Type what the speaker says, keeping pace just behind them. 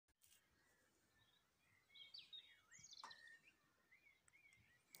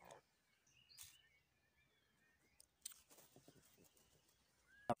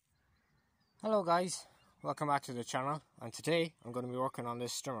Hello guys, welcome back to the channel, and today I'm going to be working on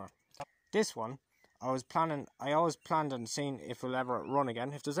this strimmer. This one, I always planned on seeing if it'll ever run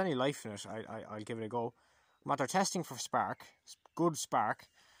again. If there's any life in it, I'll give it a go. I'm after testing for spark, good spark.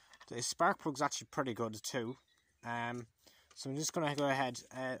 The spark plug's actually pretty good too. So I'm just going to go ahead.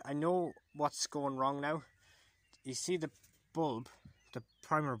 I know what's going wrong now. You see the bulb, the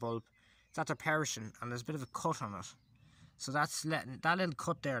primer bulb, it's after perishing and there's a bit of a cut on it. So that's letting, that little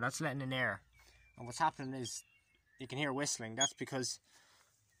cut there, that's letting in air. And what's happening is, you can hear whistling. That's because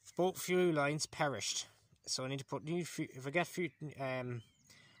both fuel lines perished. So I need to put new fuel. If I get fuel, with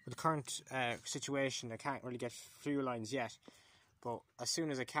the current situation, I can't really get fuel lines yet. But as soon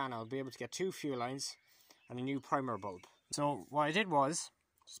as I can, I'll be able to get 2 fuel lines and a new primer bulb. So what I did was,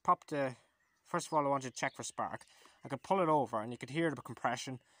 just pop the, first of all I wanted to check for spark. I could pull it over and you could hear the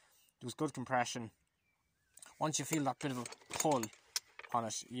compression. There was good compression. Once you feel that bit of a pull on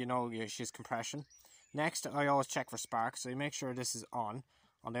it, you know she's compression. Next, I always check for spark, so you make sure this is on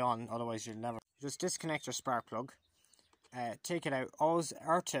the on, otherwise you'll never. Just disconnect your spark plug, take it out, always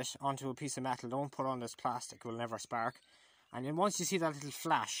earth it onto a piece of metal, don't put on this plastic, it will never spark. And then once you see that little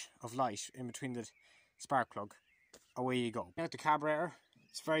flash of light in between the spark plug, away you go. Now the carburetor,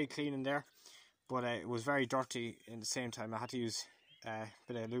 it's very clean in there, but it was very dirty in the same time. I had to use a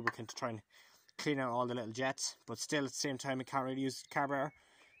bit of lubricant to try and clean out all the little jets, but still at the same time I can't really use the carburetor.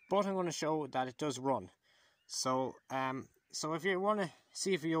 But I'm going to show that it does run. So so if you want to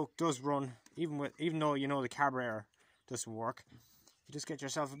see if your yoke does run, even though you know the carburetor doesn't work, you just get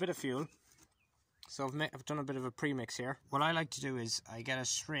yourself a bit of fuel. So I've done a bit of a premix here. What I like to do is I get a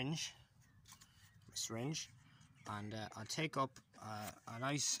syringe, and I'll take up a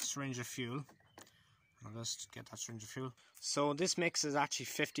nice syringe of fuel. I'll just get that syringe of fuel. So this mix is actually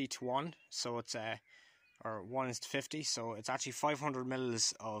 50 to 1, so it's or 1:50, so it's actually 500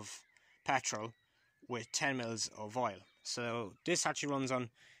 mils of petrol with 10 mils of oil. So this actually runs on,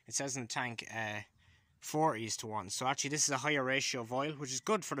 it says in the tank, 40s to 1. So actually this is a higher ratio of oil, which is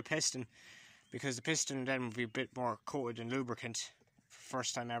good for the piston, because the piston then will be a bit more coated in lubricant for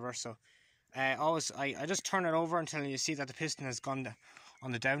first time ever. So I just turn it over until you see that the piston has gone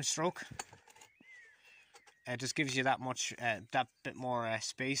on the downstroke. It just gives you that much, that bit more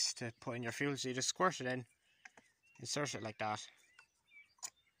space to put in your fuel. So you just squirt it in, insert it like that,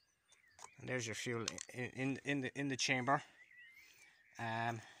 and there's your fuel in the chamber.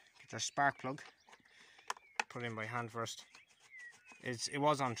 Get your spark plug, put it in by hand first. It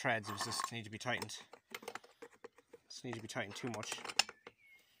was on threads. It was just need to be tightened. It's need to be tightened too much.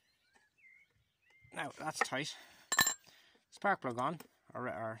 Now that's tight. Spark plug on,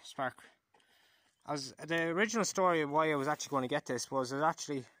 or spark. The original story of why I was actually going to get this was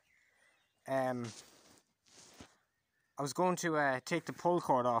actually I was going to take the pull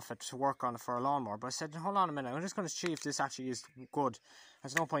cord off it to work on it for a lawnmower, but I said, hold on a minute, I'm just going to see if this actually is good.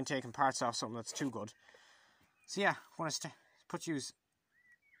 There's no point taking parts off something that's too good. So yeah, I'm going to put you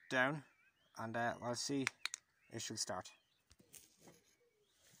down, and I'll see it should start.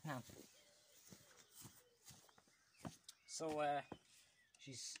 Now, so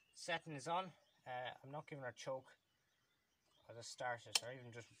she's setting this on. I'm not giving her a choke. I'll just start it, or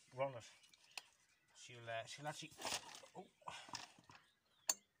even just run it. She'll actually. Oh,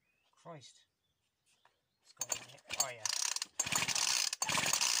 Christ! What's going on here? Oh yeah.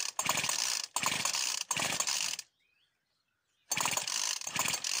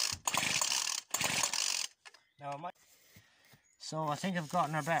 Now I might. So I think I've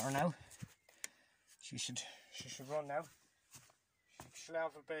gotten her better now. She should run now. She'll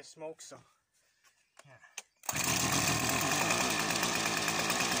have a bit of smoke, so. Yeah.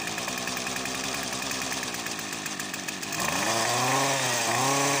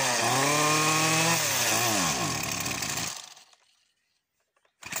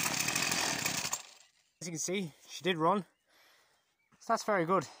 As you can see, she did run. So that's very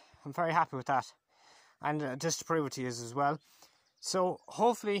good. I'm very happy with that. And just to prove it to you as well. So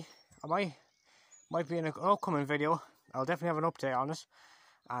hopefully I might be in an upcoming video. I'll definitely have an update on it.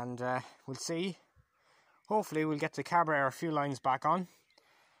 And we'll see. Hopefully we'll get the carburetor fuel lines back on,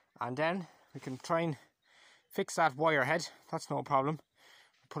 and then we can try and fix that wire head. That's no problem.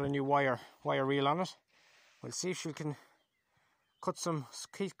 Put a new wire reel on it. We'll see if she can cut some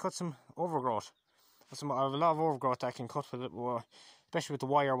overgrowth. I have a lot of overgrowth I can cut with it, especially with the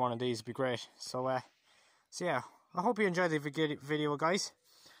wire one of these. Would be great. So yeah, I hope you enjoyed the video, guys.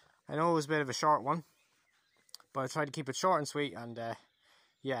 I know it was a bit of a short one, but I tried to keep it short and sweet, and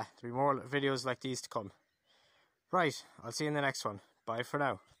yeah, there'll be more videos like these to come. Right, I'll see you in the next one. Bye for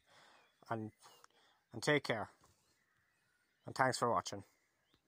now. And take care. And thanks for watching.